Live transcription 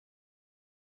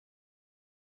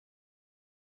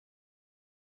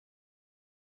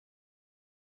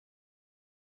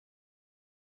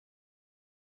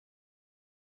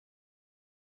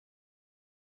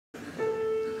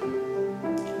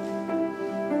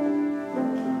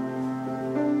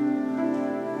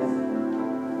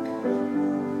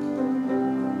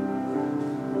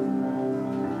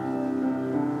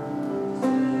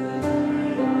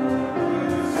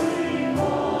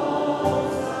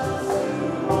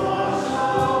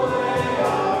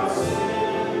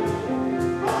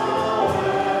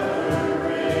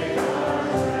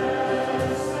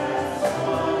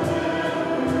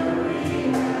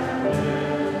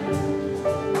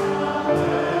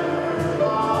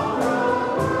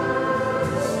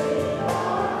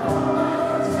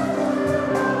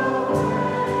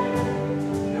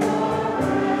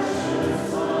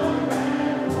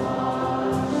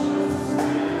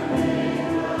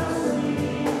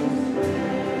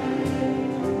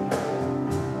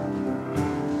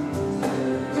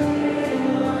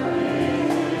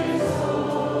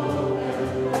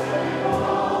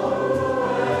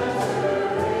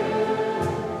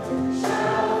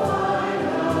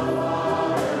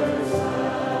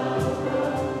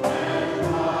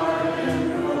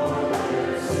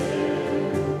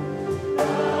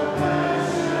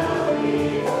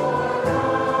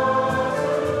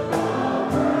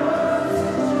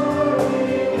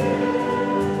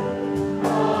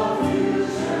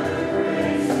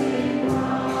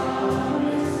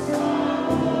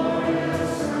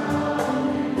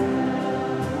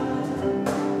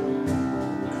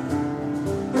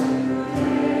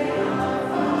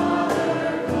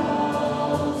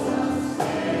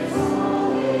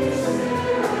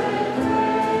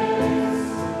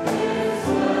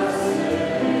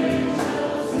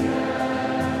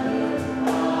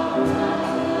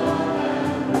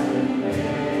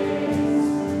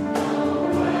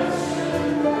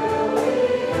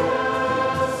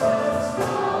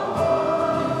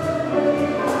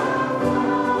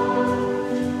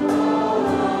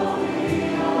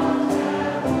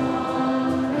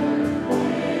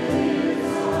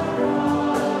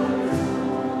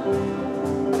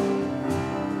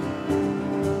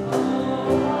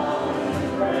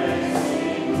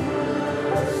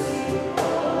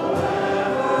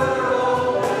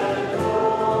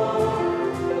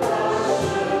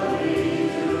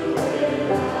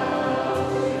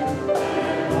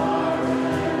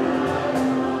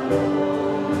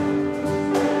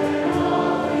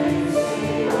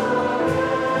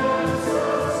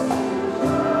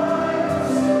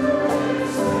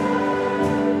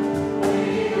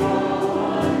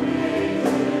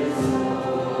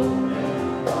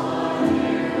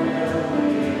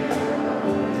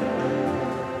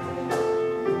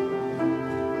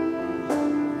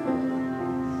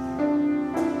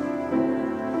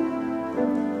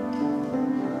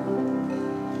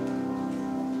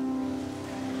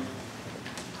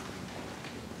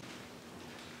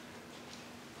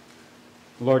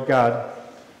Lord God,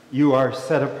 you are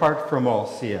set apart from all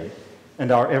sin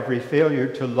and our every failure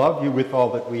to love you with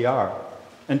all that we are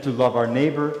and to love our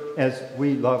neighbor as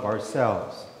we love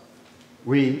ourselves.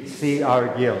 We see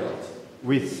our guilt.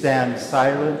 We stand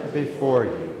silent before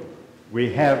you.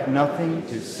 We have nothing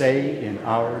to say in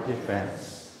our defense.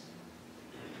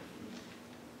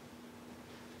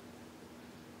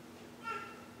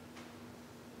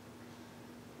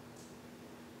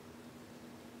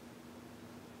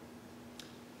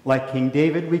 Like King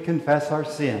David, we confess our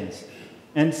sins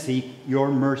and seek your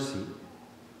mercy.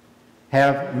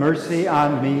 Have mercy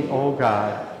on me, O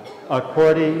God,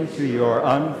 according to your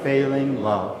unfailing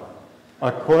love.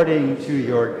 According to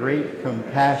your great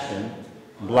compassion,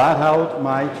 blot out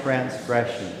my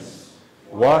transgressions.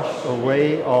 Wash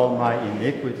away all my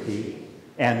iniquity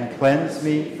and cleanse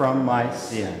me from my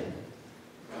sin.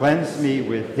 Cleanse me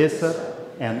with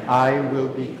hyssop, and I will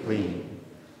be clean.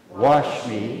 Wash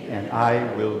me, and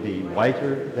I will be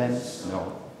whiter than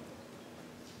snow.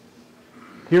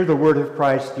 Hear the word of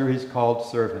Christ through his called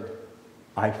servant.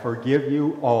 I forgive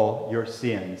you all your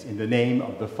sins in the name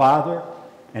of the Father,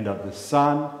 and of the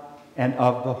Son, and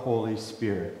of the Holy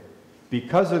Spirit.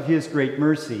 Because of his great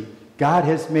mercy, God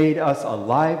has made us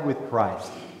alive with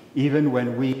Christ, even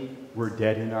when we were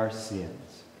dead in our sins.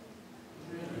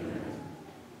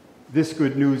 This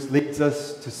good news leads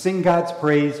us to sing God's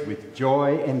praise with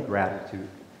joy and gratitude.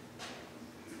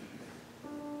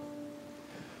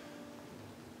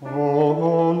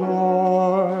 O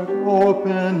Lord,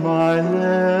 open my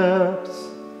lips,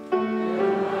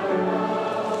 and my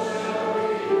mouth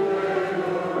shall declare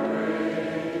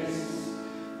your praise.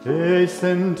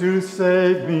 Hasten to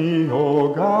save me,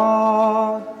 O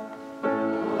God.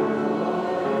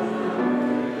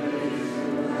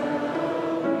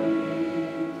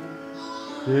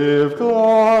 Give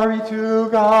glory to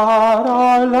God,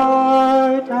 our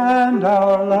light and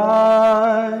our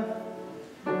life.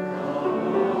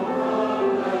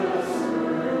 Come, let us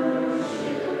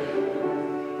worship.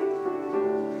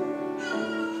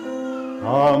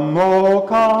 Come, oh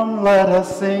come, let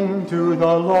us sing to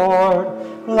the Lord.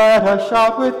 Let us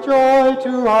shout with joy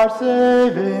to our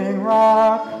saving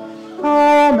rock.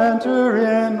 Come, enter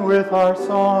in with our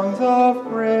songs of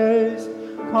praise.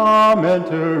 Come,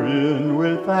 enter in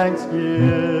with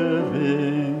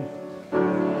thanksgiving.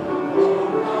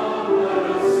 Oh, come, let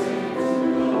us sing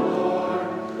to the Lord.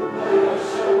 Let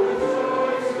us shout with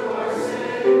joy to our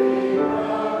Savior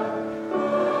God.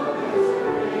 Come,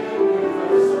 enter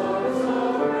in with our songs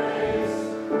of praise.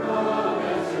 Come,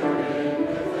 enter in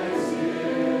with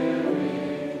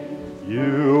thanksgiving.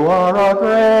 You are a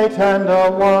great and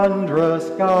a wondrous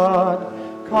God,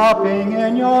 cupping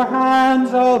in your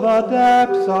hands all the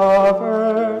depths of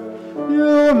earth.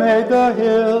 You made the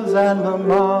hills and the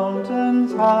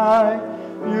mountains high.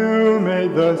 You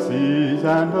made the seas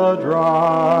and the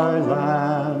dry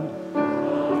land.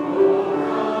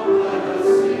 Come, let us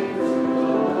sing to the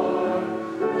Lord.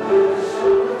 Let us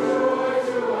shout with joy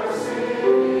to our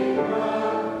saving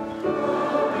God.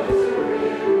 Come, enter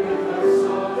in with our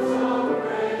songs of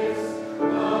praise.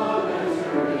 Come,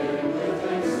 enter in with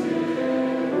thanksgiving.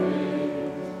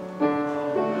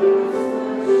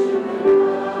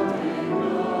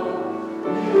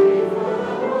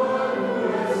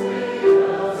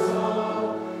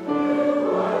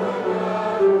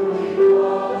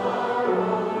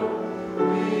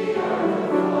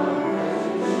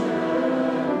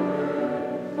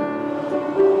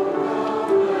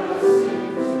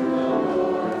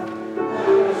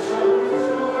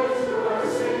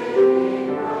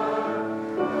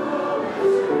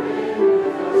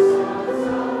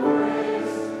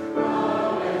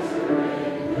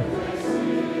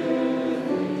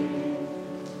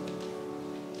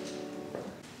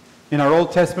 In our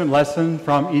Old Testament lesson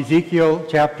from Ezekiel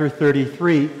chapter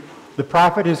 33, the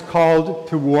prophet is called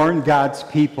to warn God's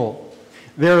people.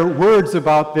 Their words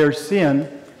about their sin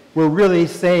were really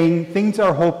saying things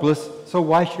are hopeless, so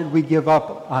why should we give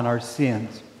up on our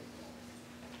sins?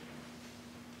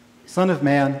 Son of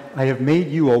man, I have made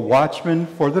you a watchman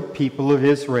for the people of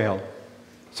Israel.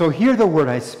 So hear the word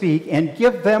I speak and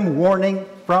give them warning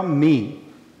from me.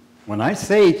 When I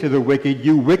say to the wicked,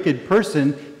 you wicked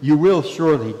person, you will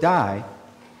surely die,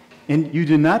 and you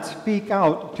do not speak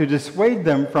out to dissuade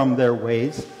them from their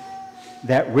ways,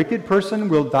 that wicked person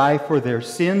will die for their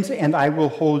sins, and I will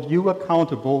hold you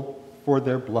accountable for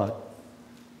their blood.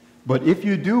 But if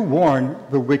you do warn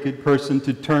the wicked person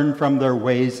to turn from their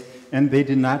ways, and they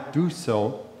do not do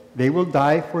so, they will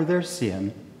die for their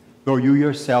sin, though you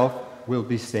yourself will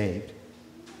be saved.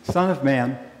 Son of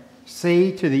man, say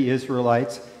to the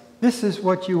Israelites, this is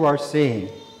what you are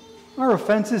saying. Our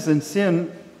offenses and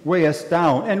sin weigh us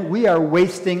down, and we are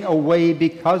wasting away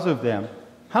because of them.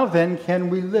 How then can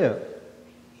we live?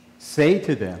 Say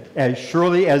to them, as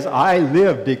surely as I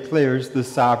live, declares the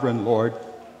sovereign Lord,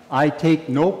 I take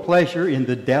no pleasure in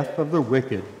the death of the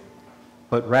wicked,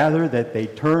 but rather that they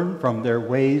turn from their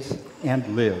ways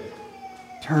and live.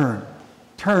 Turn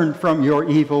from your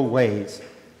evil ways.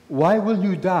 Why will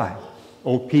you die,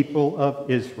 O people of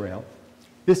Israel?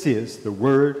 This is the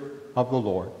word of the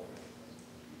Lord.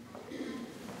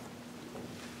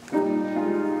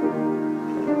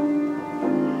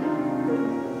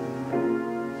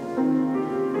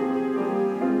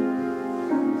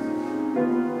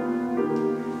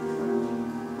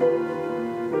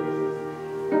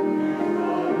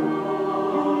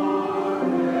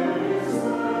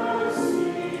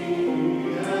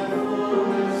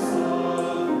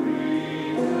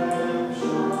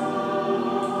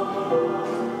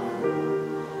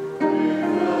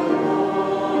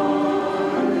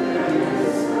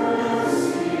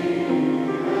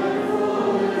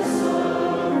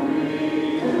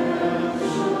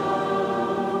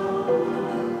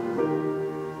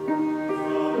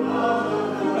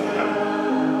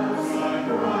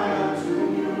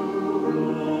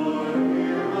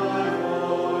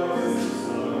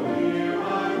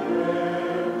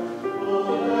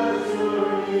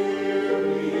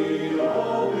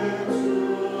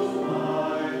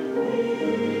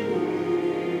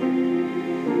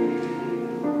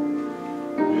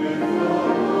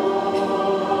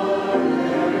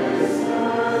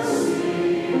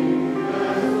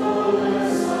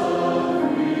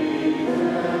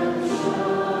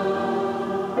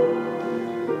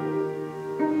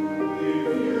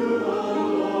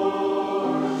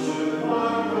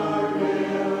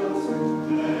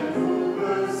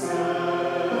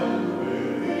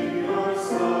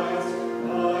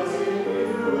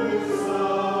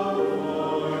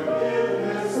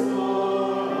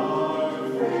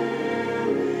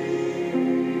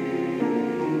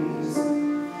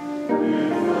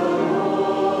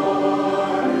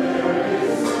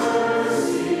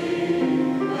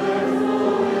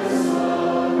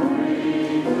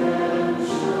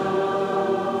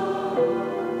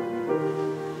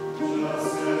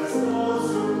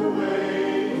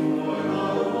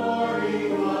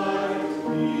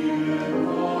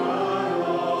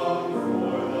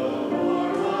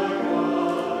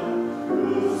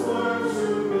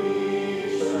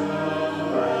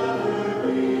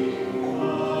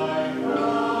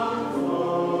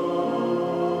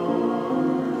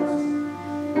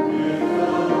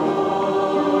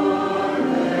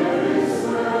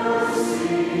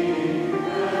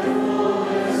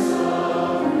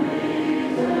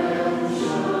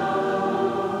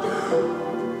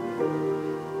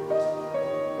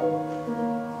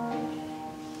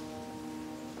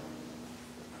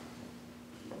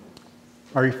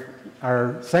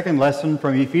 Our second lesson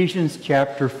from Ephesians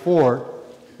chapter 4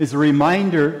 is a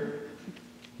reminder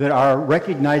that our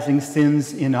recognizing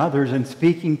sins in others and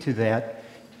speaking to that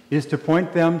is to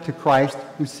point them to Christ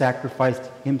who sacrificed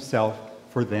himself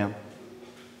for them.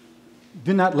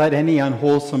 Do not let any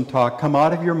unwholesome talk come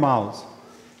out of your mouths,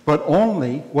 but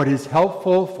only what is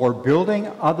helpful for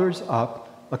building others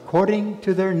up according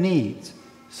to their needs,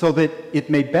 so that it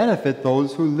may benefit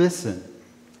those who listen.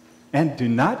 And do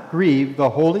not grieve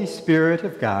the Holy Spirit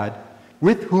of God,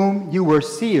 with whom you were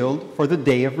sealed for the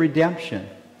day of redemption.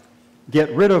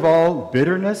 Get rid of all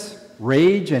bitterness,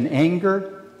 rage and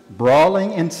anger,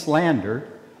 brawling and slander,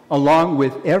 along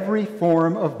with every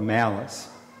form of malice.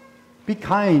 Be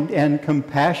kind and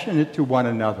compassionate to one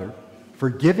another,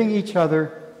 forgiving each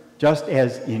other, just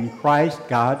as in Christ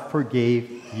God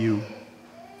forgave you.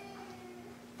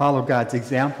 Follow God's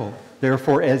example,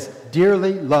 therefore, as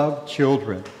dearly loved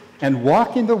children, and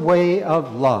walk in the way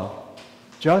of love,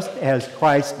 just as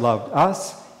Christ loved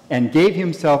us and gave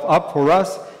himself up for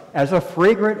us as a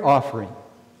fragrant offering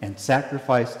and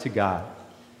sacrifice to God.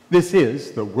 This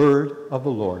is the word of the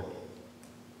Lord.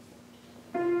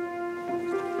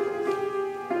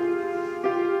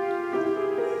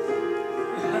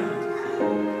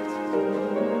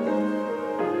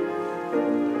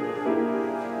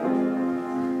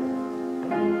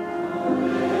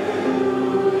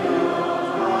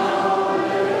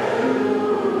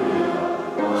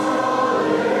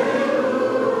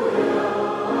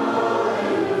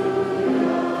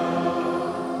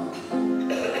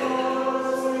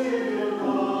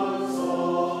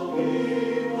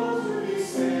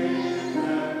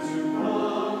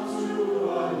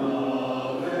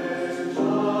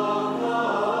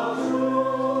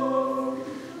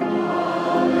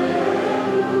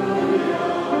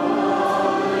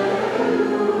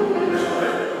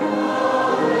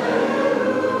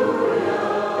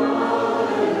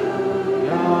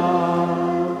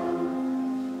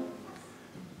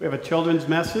 We have a children's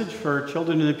message for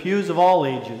children in the pews of all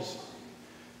ages.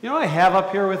 You know what I have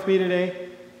up here with me today?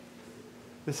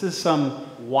 This is some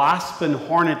wasp and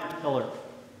hornet killer.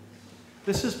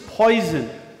 This is poison,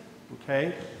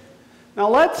 okay? Now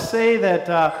let's say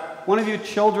that one of you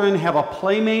children have a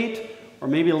playmate or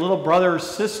maybe a little brother or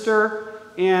sister,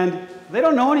 and they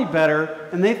don't know any better,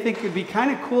 and they think it'd be kind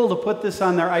of cool to put this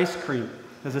on their ice cream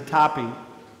as a topping.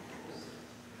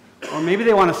 Or maybe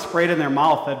they want to spray it in their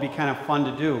mouth. That'd be kind of fun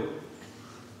to do,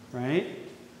 right?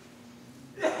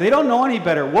 They don't know any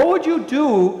better. What would you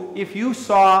do if you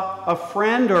saw a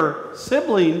friend or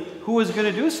sibling who was going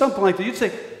to do something like that? You'd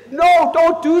say, no,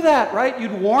 don't do that, right?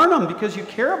 You'd warn them because you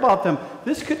care about them.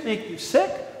 This could make you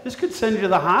sick. This could send you to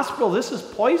the hospital. This is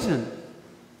poison.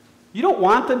 You don't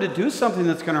want them to do something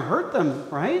that's going to hurt them,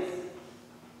 right?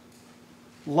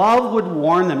 Love would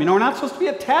warn them. You know, we're not supposed to be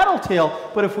a tattletale,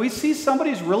 but if we see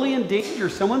somebody's really in danger,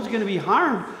 someone's going to be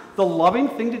harmed, the loving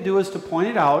thing to do is to point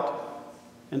it out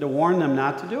and to warn them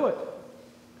not to do it.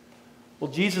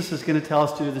 Well, Jesus is going to tell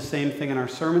us to do the same thing in our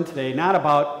sermon today, not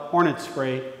about hornet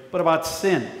spray, but about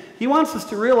sin. He wants us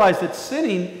to realize that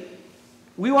sinning,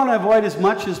 we want to avoid as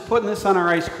much as putting this on our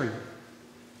ice cream.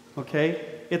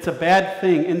 Okay? It's a bad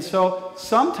thing. And so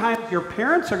sometimes your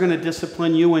parents are going to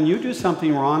discipline you when you do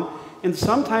something wrong. And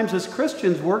sometimes as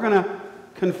Christians, we're going to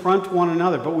confront one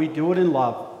another, but we do it in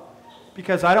love.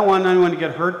 Because I don't want anyone to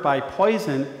get hurt by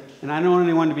poison, and I don't want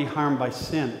anyone to be harmed by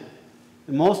sin.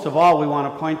 And most of all, we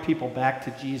want to point people back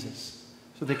to Jesus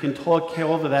so they can take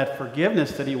hold of that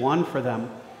forgiveness that he won for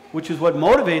them, which is what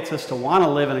motivates us to want to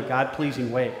live in a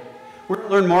God-pleasing way. We're going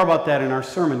to learn more about that in our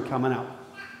sermon coming up.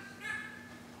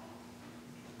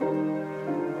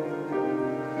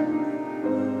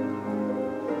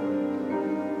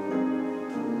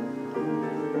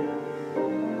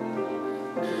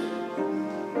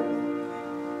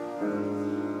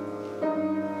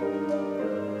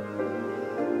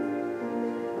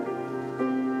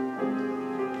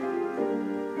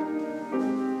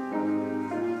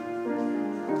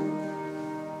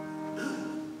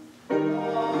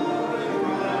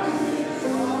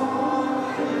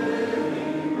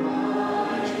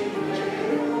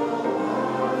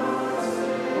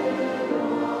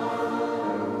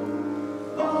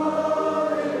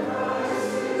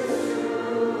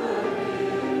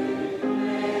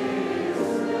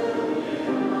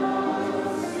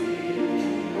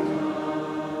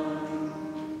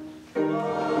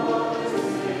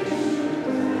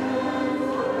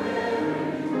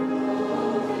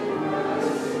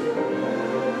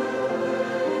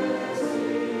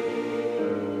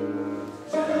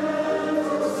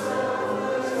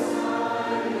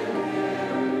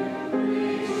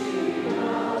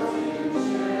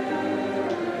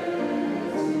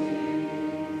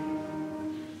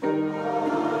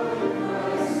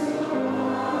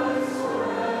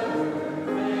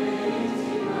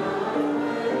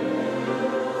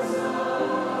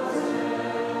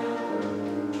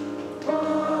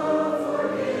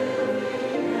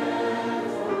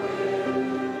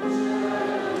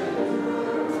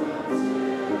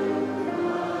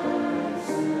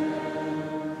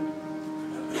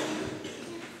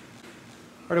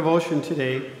 Our devotion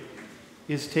today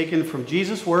is taken from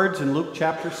Jesus' words in Luke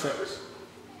chapter 6.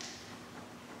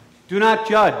 Do not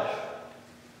judge,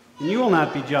 and you will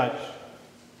not be judged.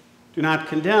 Do not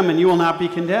condemn, and you will not be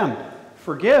condemned.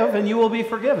 Forgive, and you will be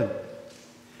forgiven.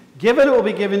 Give, and it will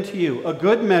be given to you. A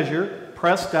good measure,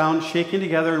 pressed down, shaken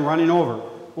together, and running over,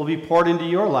 will be poured into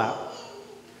your lap.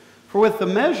 For with the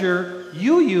measure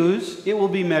you use, it will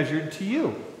be measured to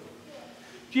you.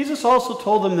 Jesus also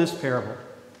told them this parable.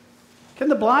 Can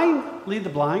the blind lead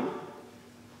the blind?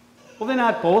 Will they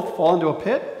not both fall into a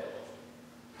pit?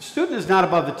 The student is not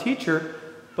above the teacher,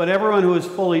 but everyone who is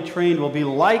fully trained will be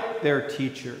like their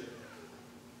teacher.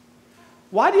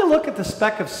 Why do you look at the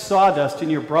speck of sawdust in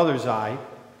your brother's eye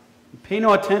and pay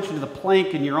no attention to the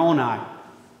plank in your own eye?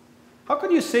 How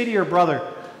can you say to your brother,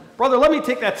 "Brother, let me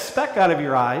take that speck out of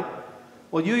your eye,"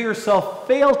 while you yourself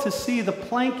fail to see the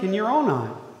plank in your own eye?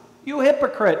 You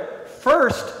hypocrite!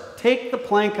 First, take the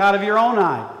plank out of your own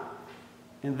eye,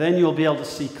 and then you'll be able to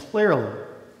see clearly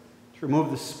to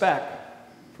remove the speck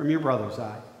from your brother's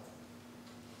eye.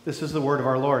 This is the word of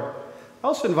our Lord. I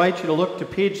also invite you to look to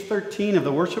page 13 of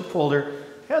the worship folder.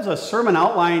 It has a sermon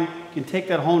outline. You can take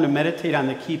that home to meditate on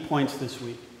the key points this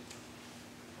week.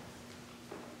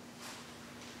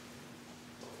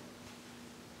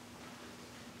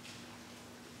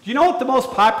 Do you know what the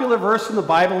most popular verse in the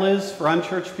Bible is for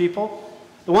unchurched people?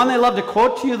 The one they love to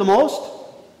quote to you the most?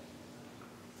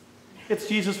 It's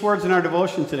Jesus' words in our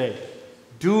devotion today.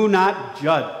 Do not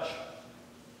judge.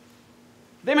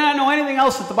 They may not know anything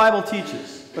else that the Bible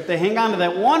teaches. but they hang on to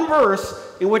that one verse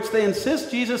in which they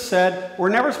insist Jesus said we're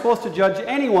never supposed to judge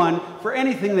anyone for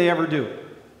anything they ever do.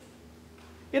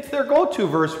 It's their go-to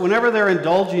verse whenever they're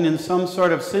indulging in some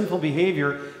sort of sinful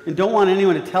behavior and don't want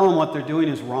anyone to tell them what they're doing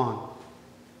is wrong.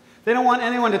 They don't want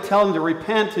anyone to tell them to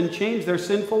repent and change their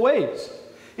sinful ways.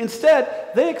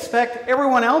 Instead, they expect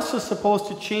everyone else is supposed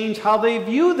to change how they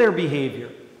view their behavior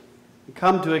and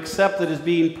come to accept it as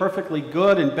being perfectly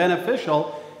good and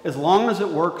beneficial as long as it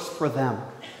works for them.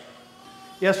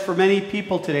 Yes, for many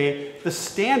people today, the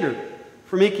standard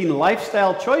for making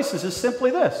lifestyle choices is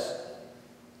simply this.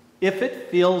 If it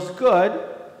feels good,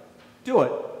 do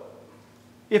it.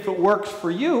 If it works for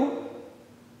you,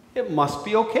 it must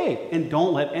be okay, and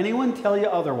don't let anyone tell you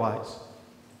otherwise.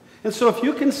 And so if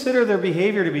you consider their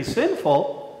behavior to be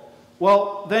sinful,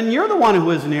 well, then you're the one who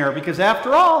is in error, because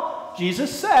after all, Jesus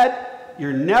said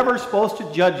you're never supposed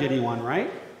to judge anyone,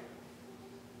 right?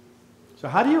 So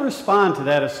how do you respond to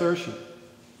that assertion?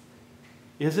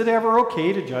 Is it ever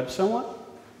okay to judge someone?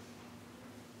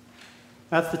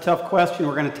 That's the tough question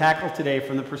we're going to tackle today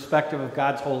from the perspective of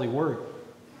God's holy word.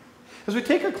 As we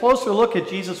take a closer look at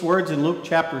Jesus' words in Luke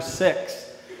chapter 6,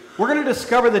 we're going to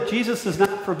discover that Jesus does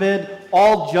not forbid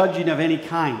all judging of any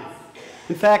kind.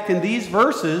 In fact, in these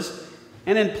verses,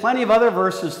 and in plenty of other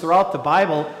verses throughout the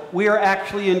Bible, we are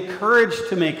actually encouraged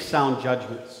to make sound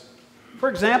judgments. For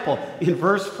example, in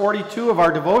verse 42 of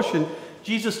our devotion,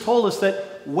 Jesus told us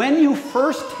that when you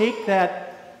first take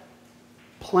that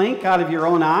plank out of your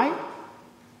own eye,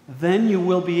 then you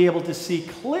will be able to see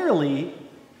clearly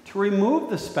to remove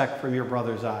the speck from your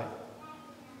brother's eye.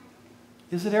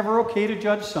 Is it ever okay to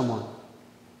judge someone?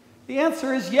 The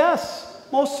answer is yes,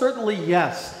 most certainly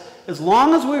yes, as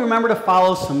long as we remember to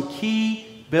follow some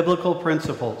key biblical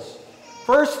principles.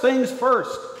 First things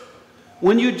first,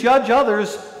 when you judge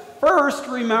others, first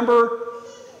remember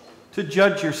to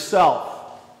judge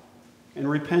yourself and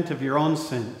repent of your own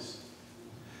sins.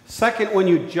 Second, when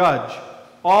you judge,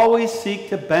 always seek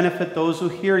to benefit those who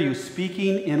hear you,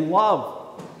 speaking in love.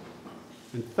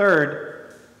 And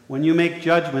third, when you make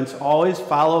judgments, always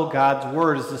follow God's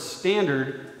word as the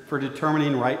standard for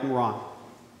determining right and wrong.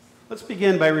 Let's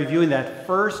begin by reviewing that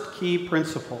first key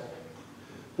principle.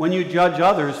 When you judge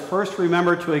others, first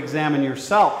remember to examine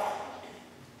yourself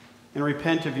and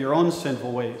repent of your own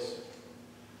sinful ways.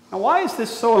 Now, why is this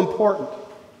so important?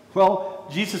 Well,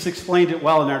 Jesus explained it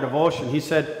well in our devotion. He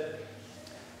said,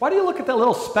 why do you look at that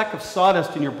little speck of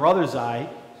sawdust in your brother's eye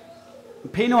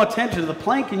and pay no attention to the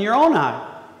plank in your own eye?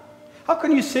 How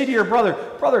can you say to your brother,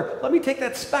 brother, let me take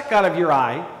that speck out of your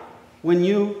eye, when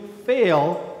you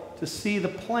fail to see the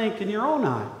plank in your own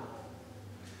eye?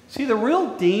 See, the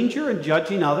real danger in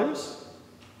judging others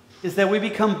is that we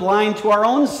become blind to our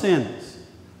own sins.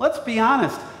 Let's be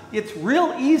honest, it's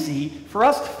real easy for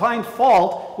us to find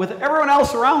fault with everyone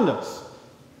else around us.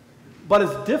 But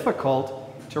it's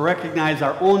difficult to recognize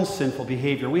our own sinful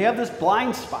behavior. We have this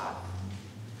blind spot.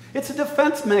 It's a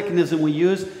defense mechanism we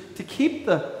use to keep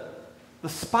the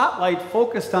spotlight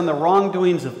focused on the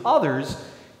wrongdoings of others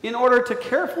in order to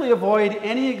carefully avoid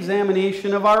any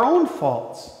examination of our own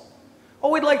faults.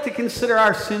 Oh, we'd like to consider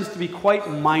our sins to be quite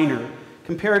minor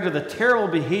compared to the terrible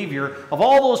behavior of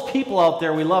all those people out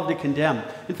there we love to condemn.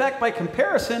 In fact, by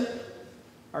comparison,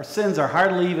 our sins are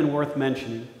hardly even worth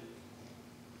mentioning.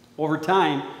 Over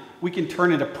time, we can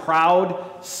turn into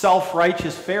proud,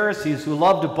 self-righteous Pharisees who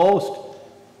love to boast.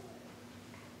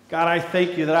 God, I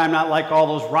thank you that I'm not like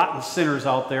all those rotten sinners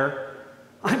out there.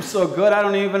 I'm so good, I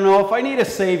don't even know if I need a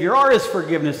Savior or His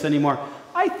forgiveness anymore.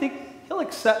 I think He'll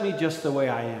accept me just the way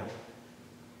I am.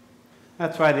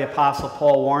 That's why the Apostle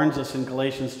Paul warns us in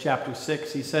Galatians chapter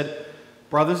 6. He said,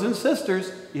 brothers and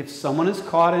sisters, if someone is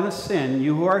caught in a sin,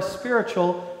 you who are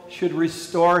spiritual should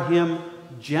restore him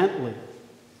gently.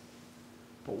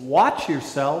 But watch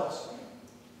yourselves,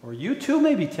 or you too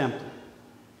may be tempted.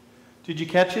 Did you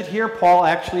catch it here? Paul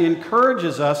actually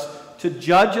encourages us to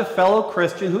judge a fellow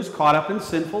Christian who's caught up in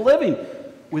sinful living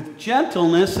with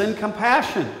gentleness and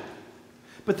compassion.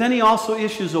 But then he also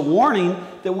issues a warning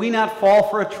that we not fall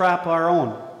for a trap of our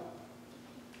own.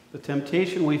 The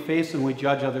temptation we face when we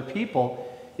judge other people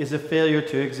is a failure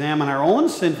to examine our own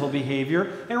sinful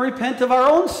behavior and repent of our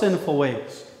own sinful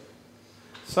ways.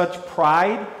 Such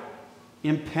pride,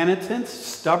 impenitence,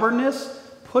 stubbornness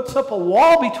puts up a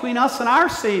wall between us and our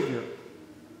Savior,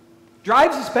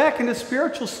 drives us back into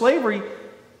spiritual slavery,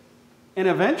 and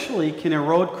eventually can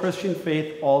erode Christian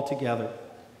faith altogether.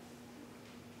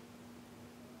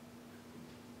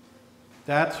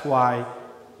 That's why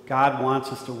God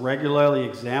wants us to regularly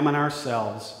examine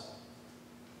ourselves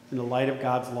in the light of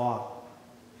God's law.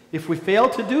 If we fail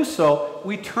to do so,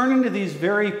 we turn into these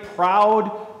very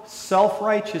proud,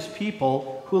 self-righteous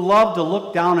people who love to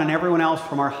look down on everyone else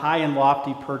from our high and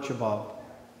lofty perch above.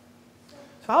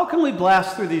 So how can we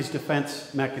blast through these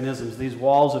defense mechanisms, these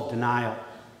walls of denial?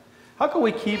 How can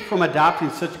we keep from adopting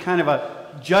such kind of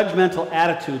a judgmental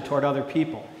attitude toward other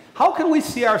people? How can we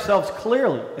see ourselves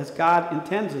clearly as God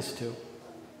intends us to?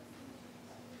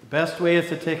 The best way is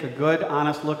to take a good,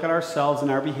 honest look at ourselves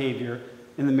and our behavior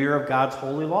in the mirror of God's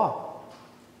holy law.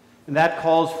 And that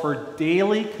calls for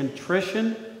daily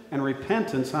contrition and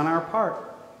repentance on our part.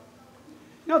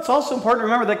 You know, it's also important to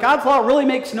remember that God's law really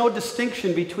makes no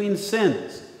distinction between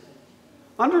sins.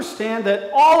 Understand that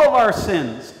all of our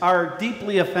sins are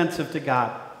deeply offensive to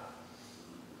God.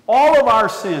 All of our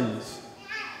sins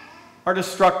are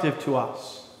destructive to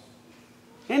us.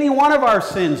 Any one of our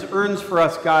sins earns for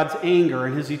us God's anger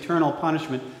and his eternal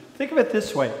punishment. Think of it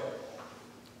this way.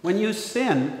 When you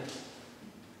sin,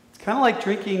 it's kind of like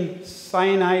drinking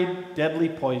cyanide, deadly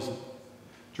poison.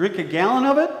 Drink a gallon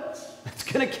of it, it's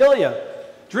going to kill you.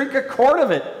 Drink a quart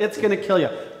of it, it's going to kill you.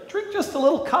 Drink just a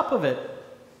little cup of it,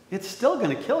 it's still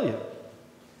going to kill you.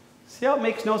 See how it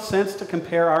makes no sense to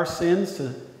compare our sins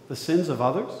to the sins of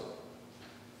others?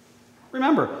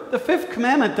 Remember, the fifth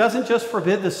commandment doesn't just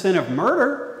forbid the sin of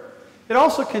murder, it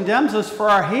also condemns us for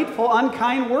our hateful,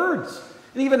 unkind words,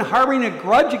 and even harboring a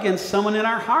grudge against someone in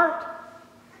our heart.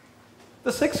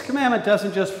 The sixth commandment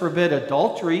doesn't just forbid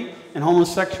adultery and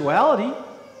homosexuality,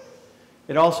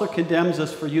 it also condemns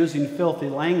us for using filthy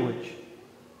language,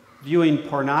 viewing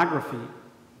pornography,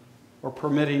 or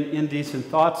permitting indecent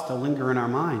thoughts to linger in our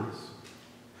minds.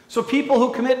 So people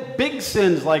who commit big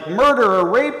sins like murder or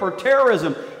rape or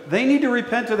terrorism, they need to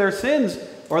repent of their sins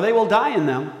or they will die in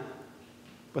them.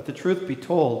 But the truth be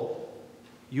told,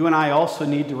 you and I also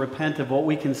need to repent of what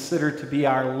we consider to be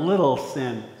our little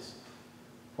sins,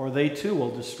 or they too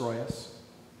will destroy us.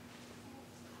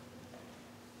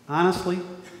 Honestly,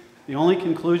 the only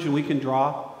conclusion we can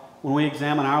draw when we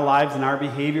examine our lives and our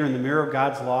behavior in the mirror of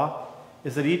God's law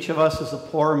is that each of us is a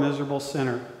poor, miserable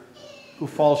sinner who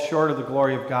falls short of the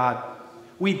glory of God.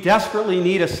 We desperately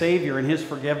need a Savior and his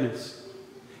forgiveness.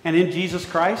 And in Jesus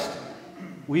Christ,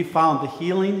 we found the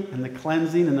healing and the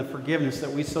cleansing and the forgiveness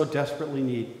that we so desperately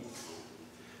need.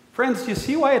 Friends, do you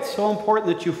see why it's so important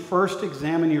that you first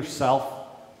examine yourself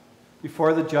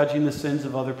before judging the sins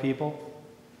of other people?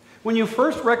 When you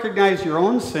first recognize your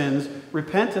own sins,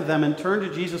 repent of them, and turn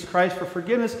to Jesus Christ for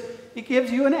forgiveness, it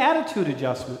gives you an attitude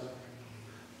adjustment.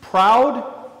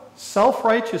 Proud,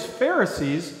 self-righteous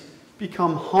Pharisees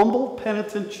become humble,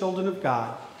 penitent children of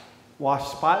God,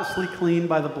 washed spotlessly clean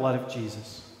by the blood of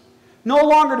Jesus. No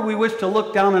longer do we wish to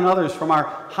look down on others from our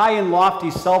high and lofty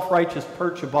self-righteous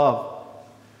perch above.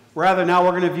 Rather, now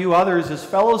we're going to view others as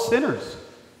fellow sinners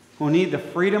who need the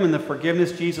freedom and the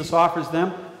forgiveness Jesus offers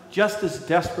them just as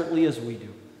desperately as we do.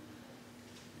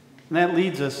 And that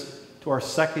leads us to our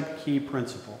second key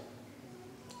principle.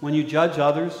 When you judge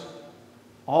others,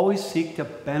 always seek to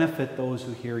benefit those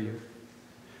who hear you.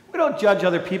 We don't judge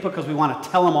other people because we want to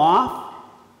tell them off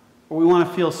or we want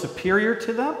to feel superior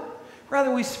to them.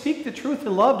 Rather, we speak the truth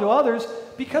in love to others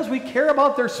because we care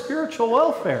about their spiritual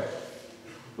welfare.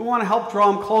 We want to help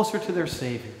draw them closer to their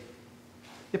Savior.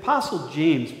 The Apostle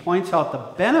James points out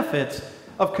the benefits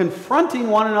of confronting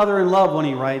one another in love when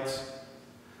he writes,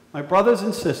 "My brothers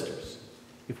and sisters,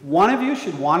 if one of you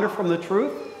should wander from the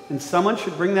truth and someone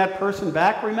should bring that person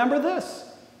back, remember this.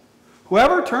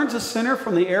 Whoever turns a sinner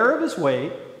from the error of his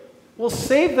way will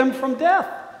save them from death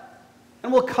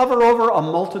and will cover over a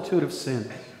multitude of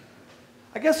sins."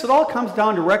 I guess it all comes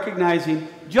down to recognizing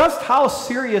just how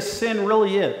serious sin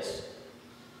really is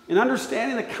and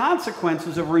understanding the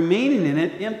consequences of remaining in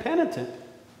it impenitent.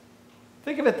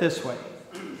 Think of it this way.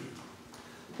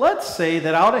 Let's say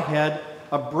that out ahead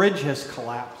a bridge has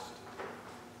collapsed,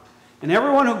 and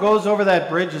everyone who goes over that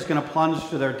bridge is going to plunge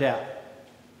to their death.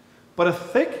 But a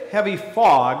thick, heavy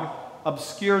fog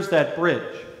obscures that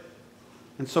bridge,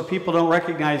 and so people don't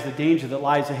recognize the danger that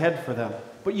lies ahead for them.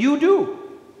 But you do.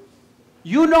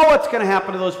 You know what's going to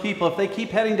happen to those people if they keep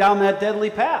heading down that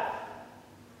deadly path.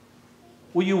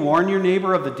 Will you warn your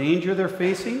neighbor of the danger they're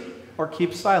facing, or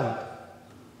keep silent?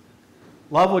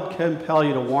 Love would compel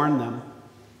you to warn them,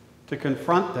 to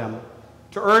confront them,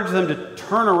 to urge them to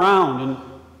turn around and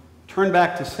turn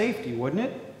back to safety, wouldn't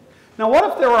it? Now, what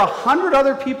if there were 100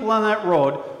 other people on that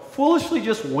road foolishly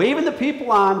just waving the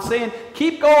people on, saying,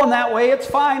 "Keep going that way, it's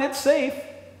fine, it's safe"?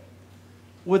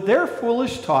 Would their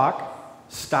foolish talk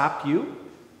stop you?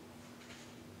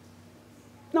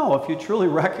 No, if you truly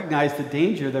recognize the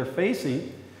danger they're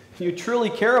facing, you truly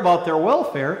care about their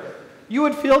welfare, you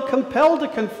would feel compelled to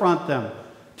confront them,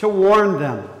 to warn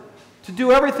them, to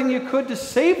do everything you could to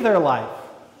save their life.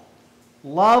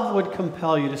 Love would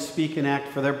compel you to speak and act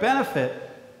for their benefit.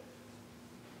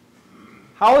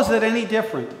 How is it any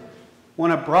different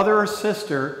when a brother or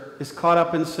sister is caught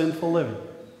up in sinful living?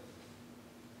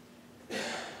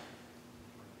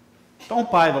 Don't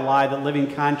buy the lie that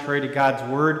living contrary to God's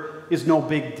word is no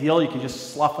big deal. You can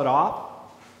just slough it off.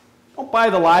 Don't buy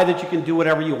the lie that you can do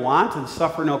whatever you want and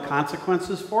suffer no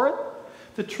consequences for it.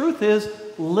 The truth is,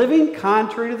 living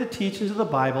contrary to the teachings of the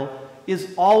Bible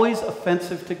is always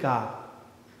offensive to God.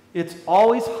 It's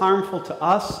always harmful to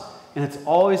us, and it's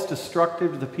always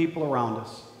destructive to the people around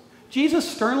us. Jesus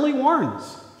sternly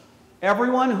warns,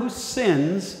 everyone who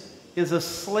sins is a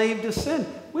slave to sin.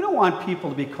 We don't want people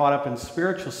to be caught up in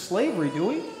spiritual slavery, do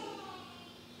we?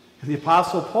 And the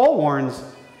Apostle Paul warns,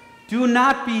 do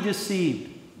not be deceived.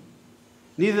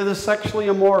 Neither the sexually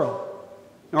immoral,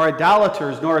 nor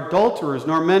idolaters, nor adulterers,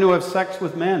 nor men who have sex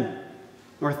with men,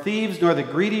 nor thieves, nor the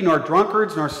greedy, nor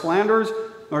drunkards, nor slanderers,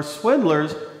 nor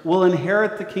swindlers will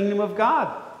inherit the kingdom of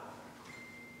God.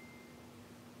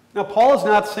 Now, Paul is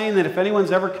not saying that if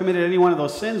anyone's ever committed any one of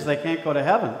those sins, they can't go to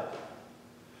heaven.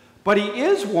 But he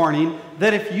is warning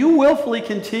that if you willfully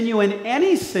continue in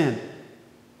any sin,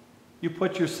 you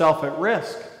put yourself at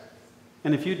risk.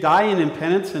 And if you die in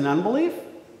impenance and unbelief,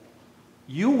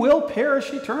 you will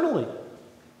perish eternally.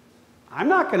 I'm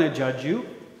not going to judge you,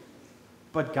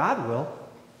 but God will.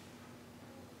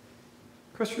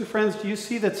 Christian friends, do you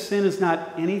see that sin is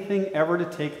not anything ever to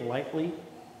take lightly,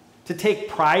 to take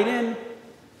pride in,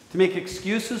 to make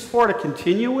excuses for, to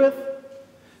continue with?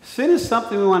 Sin is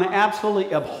something we want to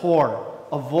absolutely abhor,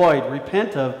 avoid,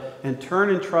 repent of, and turn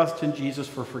and trust in Jesus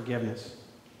for forgiveness.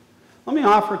 Let me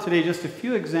offer today just a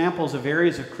few examples of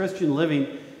areas of Christian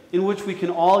living in which we can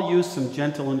all use some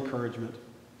gentle encouragement.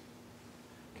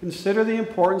 Consider the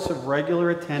importance of regular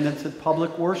attendance at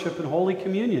public worship and Holy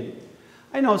Communion.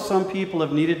 I know some people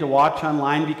have needed to watch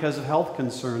online because of health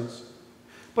concerns,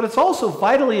 but it's also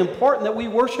vitally important that we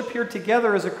worship here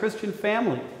together as a Christian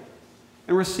family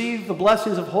and receive the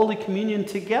blessings of Holy Communion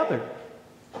together.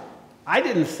 I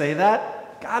didn't say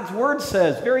that. God's Word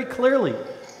says very clearly,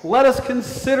 let us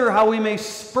consider how we may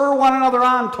spur one another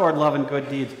on toward love and good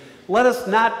deeds. Let us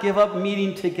not give up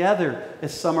meeting together,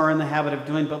 as some are in the habit of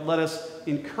doing, but let us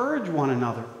encourage one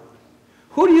another.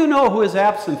 Who do you know who is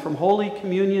absent from Holy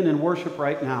Communion and worship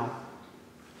right now?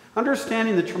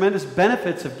 Understanding the tremendous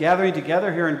benefits of gathering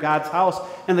together here in God's house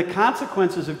and the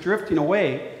consequences of drifting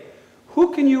away,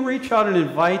 who can you reach out and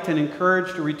invite and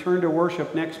encourage to return to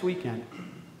worship next weekend?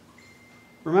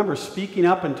 Remember, speaking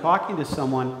up and talking to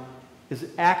someone is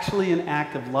actually an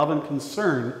act of love and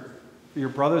concern for your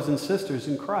brothers and sisters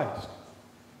in Christ.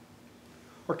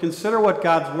 Or consider what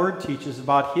God's Word teaches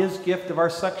about His gift of our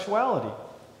sexuality.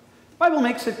 The Bible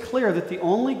makes it clear that the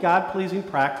only God-pleasing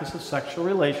practice of sexual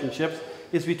relationships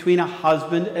is between a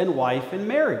husband and wife in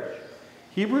marriage.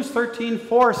 Hebrews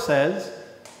 13:4 says,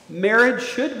 marriage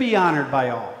should be honored by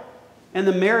all, and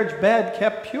the marriage bed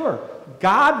kept pure.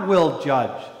 God will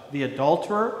judge the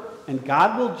adulterer, and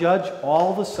God will judge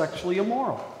all the sexually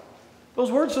immoral. Those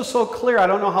words are so clear, I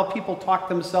don't know how people talk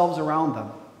themselves around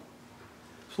them.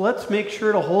 So let's make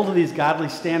sure to hold to these godly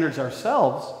standards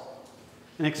ourselves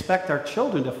and expect our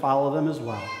children to follow them as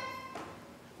well.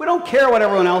 We don't care what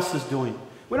everyone else is doing.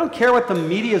 We don't care what the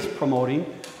media is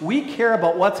promoting. We care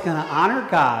about what's going to honor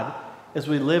God as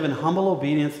we live in humble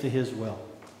obedience to His will.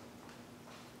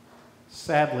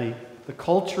 Sadly, the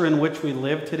culture in which we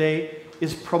live today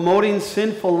is promoting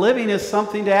sinful living as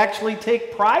something to actually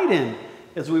take pride in,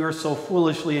 as we were so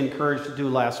foolishly encouraged to do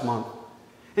last month,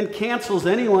 and cancels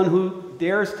anyone who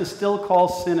dares to still call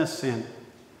sin a sin.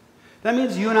 That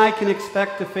means you and I can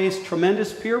expect to face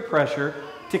tremendous peer pressure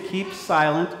to keep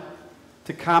silent,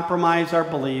 to compromise our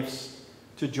beliefs,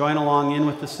 to join along in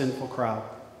with the sinful crowd.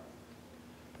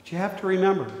 But you have to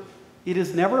remember, it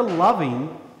is never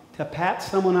loving to pat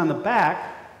someone on the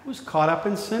back who's caught up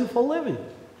in sinful living.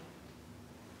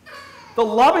 The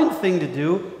loving thing to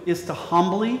do is to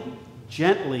humbly,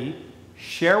 gently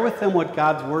share with them what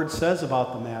God's Word says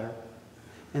about the matter.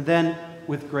 And then,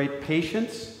 with great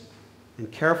patience and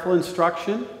careful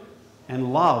instruction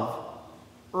and love,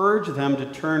 urge them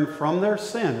to turn from their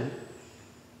sin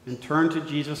and turn to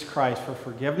Jesus Christ for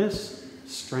forgiveness,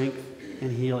 strength,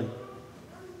 and healing.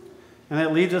 And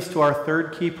that leads us to our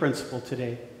third key principle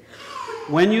today.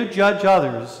 When you judge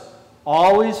others,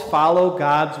 always follow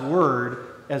God's Word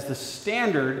as the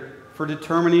standard for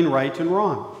determining right and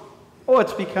wrong. Oh,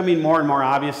 it's becoming more and more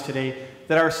obvious today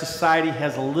that our society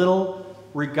has little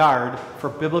regard for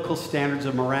biblical standards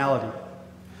of morality.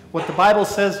 What the Bible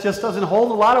says just doesn't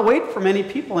hold a lot of weight for many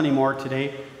people anymore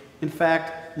today. In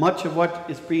fact, much of what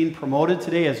is being promoted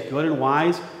today as good and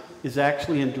wise is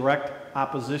actually in direct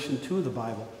opposition to the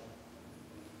Bible.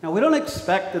 Now, we don't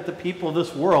expect that the people of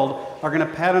this world are going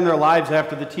to pattern their lives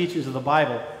after the teachings of the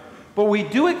Bible, but we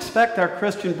do expect our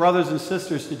Christian brothers and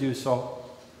sisters to do so.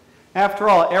 After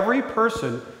all, every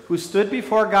person who stood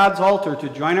before God's altar to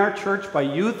join our church by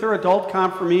youth or adult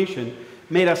confirmation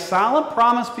made a solemn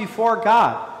promise before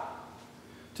God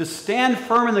to stand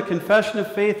firm in the confession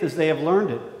of faith as they have learned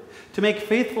it, to make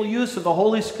faithful use of the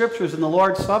Holy Scriptures in the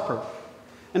Lord's Supper,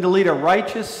 and to lead a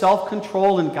righteous,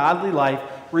 self-controlled, and godly life,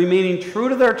 remaining true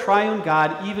to their triune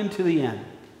God even to the end.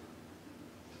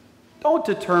 Don't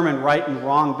determine right and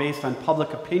wrong based on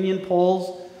public opinion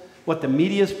polls, what the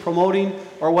media is promoting,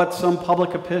 or what some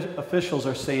public officials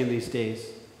are saying these days.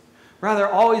 Rather,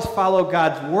 always follow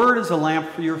God's Word as a lamp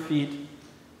for your feet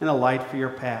and a light for your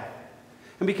path.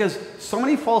 And because so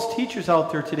many false teachers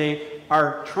out there today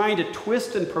are trying to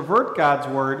twist and pervert God's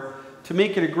Word to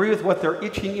make it agree with what their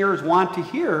itching ears want to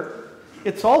hear,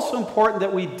 it's also important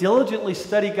that we diligently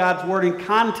study God's Word in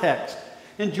context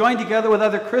and join together with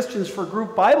other Christians for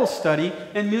group Bible study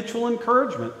and mutual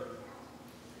encouragement.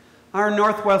 Our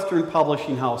Northwestern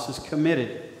Publishing House is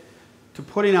committed to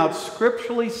putting out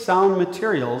scripturally sound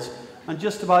materials on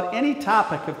just about any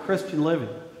topic of Christian living.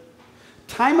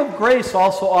 Time of Grace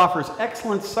also offers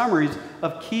excellent summaries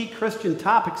of key Christian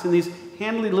topics in these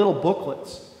handy little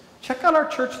booklets. Check out our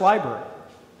church library,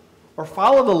 or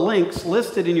follow the links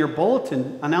listed in your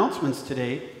bulletin announcements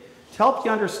today to help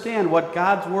you understand what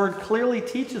God's Word clearly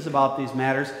teaches about these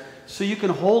matters so you can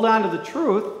hold on to the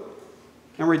truth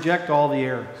and reject all the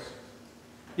errors.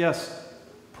 Yes,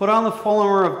 put on the full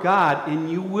armor of God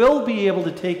and you will be able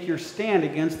to take your stand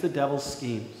against the devil's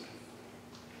schemes.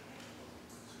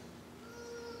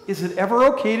 Is it ever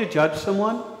okay to judge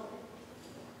someone?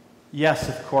 Yes,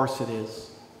 of course it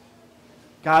is.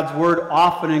 God's Word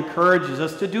often encourages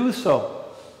us to do so.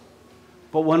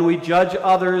 But when we judge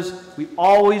others, we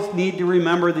always need to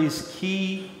remember these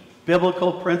key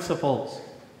biblical principles.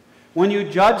 When you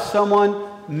judge someone,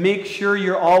 make sure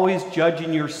you're always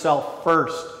judging yourself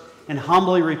first and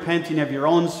humbly repenting of your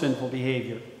own sinful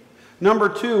behavior. Number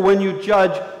two, when you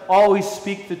judge, always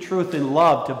speak the truth in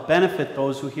love to benefit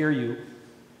those who hear you.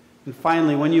 And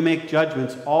finally, when you make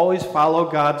judgments, always follow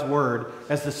God's Word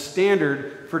as the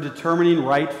standard for determining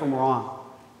right from wrong.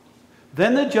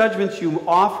 Then the judgments you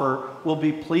offer will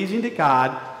be pleasing to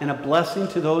God and a blessing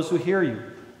to those who hear you.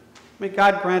 May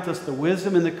God grant us the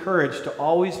wisdom and the courage to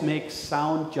always make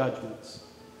sound judgments.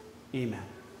 Amen.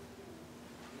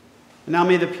 And now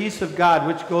may the peace of God,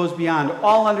 which goes beyond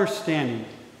all understanding,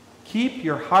 keep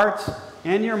your hearts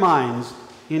and your minds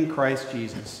in Christ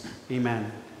Jesus.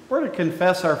 Amen. We're to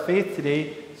confess our faith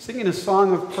today, singing a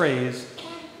song of praise.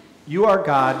 You are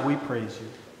God, we praise you.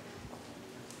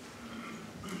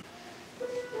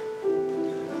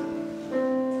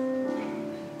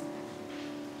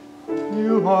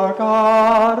 You are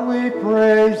God, we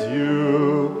praise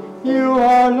you. You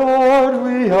are Lord,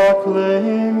 we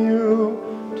acclaim you.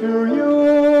 To you,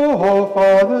 O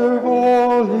Father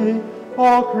holy,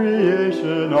 all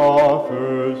creation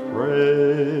offers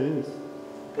praise.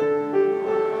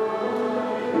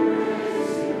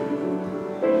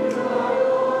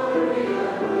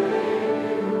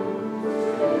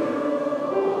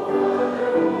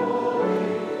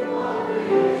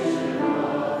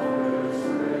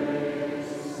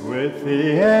 With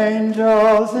the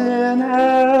angels in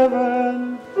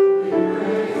heaven,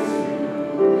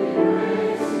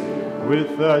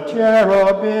 with the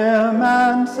cherubim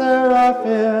and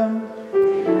seraphim,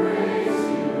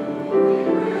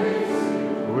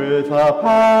 with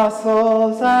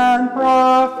apostles and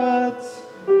prophets,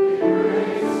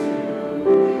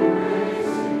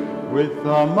 with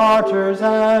the martyrs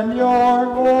and your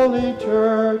holy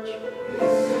church,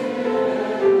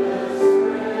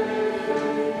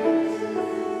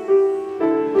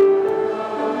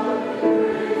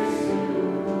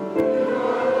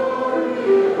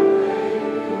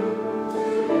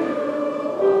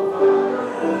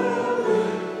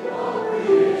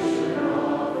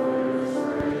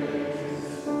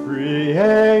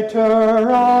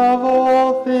 Creator of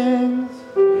all things,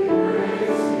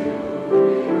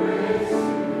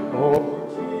 O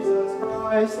Jesus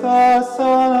Christ, the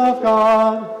Son of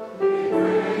God,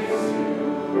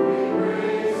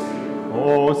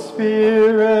 O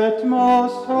Spirit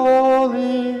most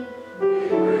holy,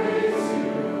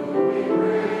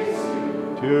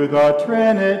 to the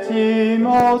Trinity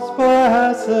most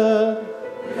blessed,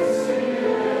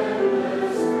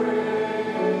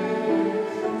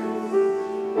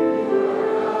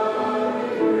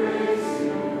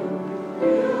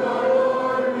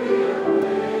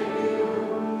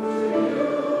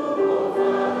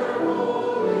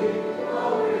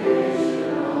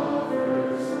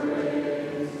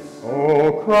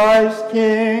 Christ,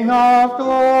 King of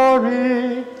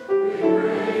glory.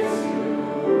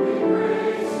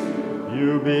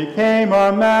 You became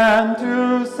a man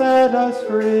to set us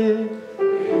free.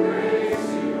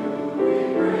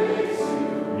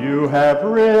 You have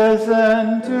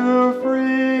risen to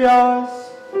free us.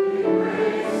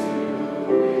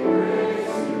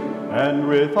 And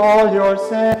with all your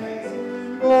saints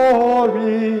in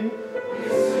glory,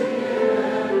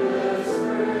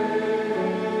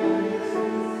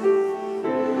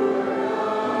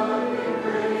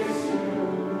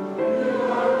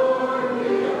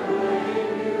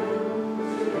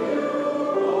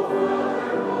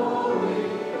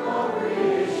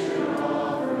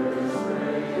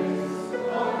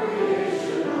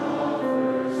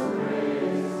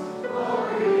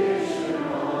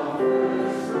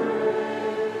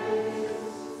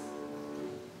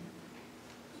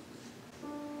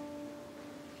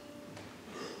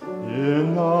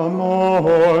 in the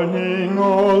morning,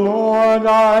 O Lord,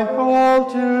 I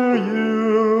call to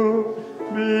you.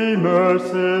 Be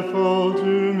merciful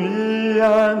to me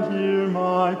and hear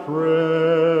my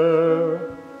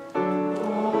prayer.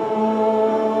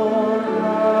 Lord,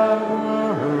 have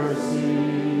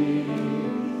mercy.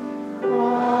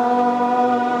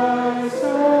 Christ,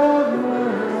 have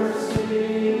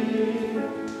mercy.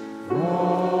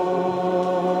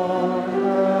 Lord,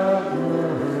 have mercy.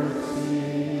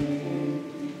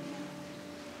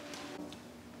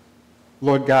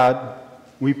 Lord God,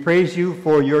 we praise you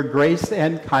for your grace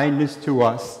and kindness to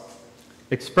us,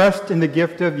 expressed in the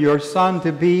gift of your Son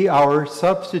to be our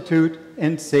substitute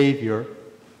and Savior.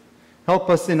 Help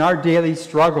us in our daily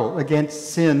struggle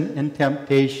against sin and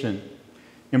temptation.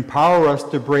 Empower us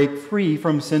to break free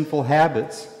from sinful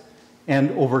habits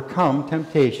and overcome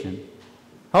temptation.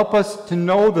 Help us to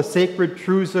know the sacred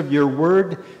truths of your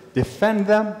word, defend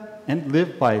them, and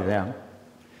live by them.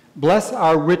 Bless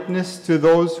our witness to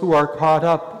those who are caught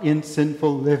up in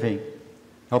sinful living.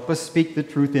 Help us speak the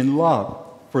truth in love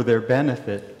for their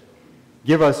benefit.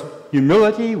 Give us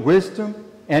humility, wisdom,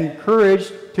 and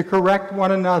courage to correct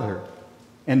one another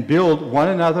and build one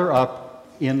another up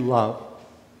in love.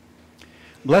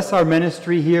 Bless our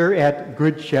ministry here at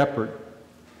Good Shepherd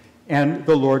and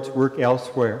the Lord's work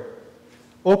elsewhere.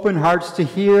 Open hearts to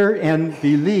hear and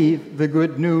believe the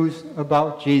good news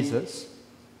about Jesus.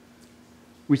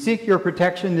 We seek your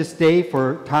protection this day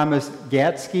for Thomas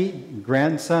Gatsky,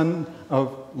 grandson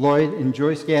of Lloyd and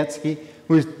Joyce Gatsky,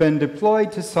 who has been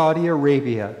deployed to Saudi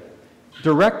Arabia.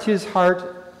 Direct his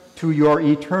heart to your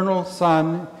eternal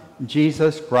Son,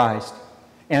 Jesus Christ,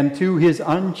 and to his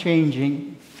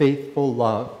unchanging, faithful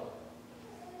love.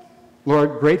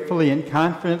 Lord, gratefully and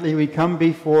confidently we come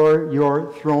before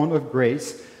your throne of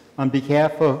grace on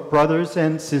behalf of brothers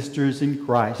and sisters in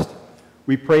Christ.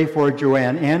 We pray for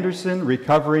Joanne Anderson,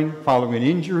 recovering following an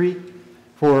injury,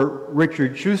 for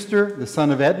Richard Schuster, the son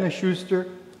of Edna Schuster,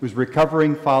 who's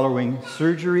recovering following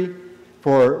surgery,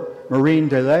 for Maureen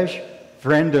Delege,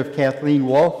 friend of Kathleen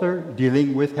Walther,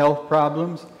 dealing with health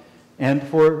problems, and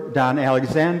for Don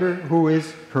Alexander, who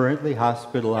is currently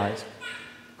hospitalized.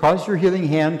 Cause your healing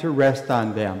hand to rest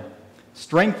on them.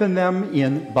 Strengthen them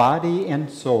in body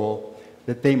and soul,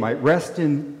 that they might rest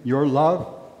in your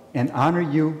love and honor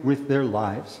you with their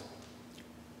lives.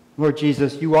 Lord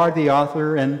Jesus, you are the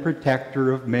author and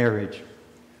protector of marriage.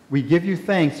 We give you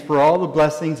thanks for all the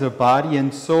blessings of body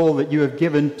and soul that you have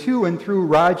given to and through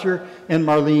Roger and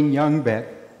Marlene Youngbeck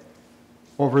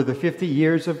over the 50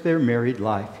 years of their married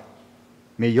life.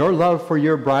 May your love for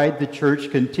your bride, the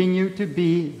church, continue to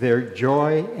be their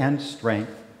joy and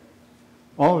strength.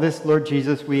 All this, Lord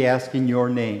Jesus, we ask in your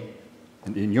name.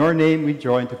 And in your name we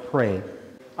join to pray.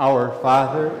 Our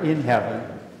Father in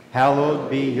heaven,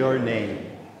 hallowed be your name.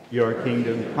 Your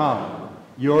kingdom come.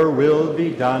 Your will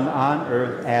be done on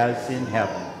earth as in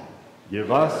heaven.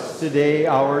 Give us today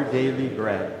our daily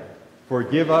bread.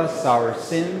 Forgive us our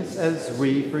sins as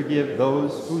we forgive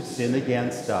those who sin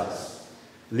against us.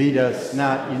 Lead us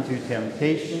not into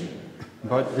temptation,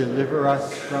 but deliver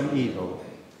us from evil.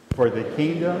 For the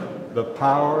kingdom, the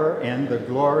power, and the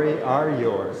glory are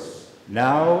yours,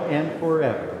 now and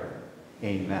forever.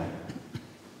 Amen.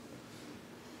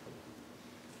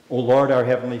 O Lord, our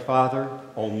heavenly Father,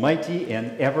 almighty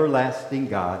and everlasting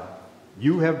God,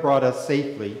 you have brought us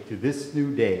safely to this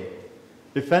new day.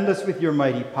 Defend us with your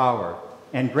mighty power,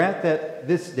 and grant that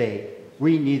this day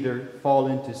we neither fall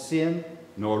into sin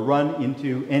nor run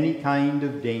into any kind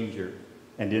of danger.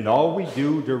 And in all we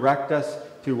do, direct us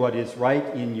to what is right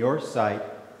in your sight,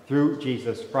 through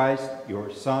Jesus Christ,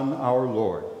 your Son, our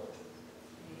Lord.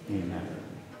 Amen.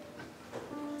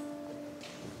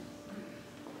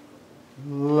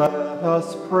 Let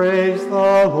us praise the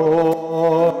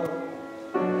Lord.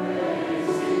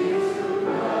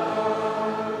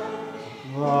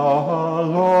 The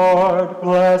Lord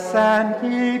bless and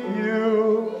keep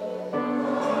you.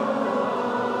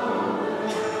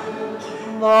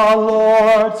 The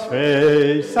Lord's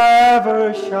face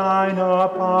ever shine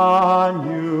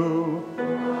upon you.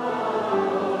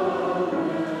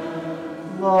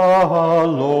 The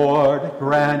Lord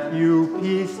grant you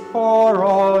peace for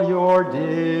all your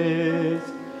days.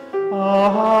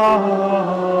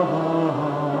 Amen.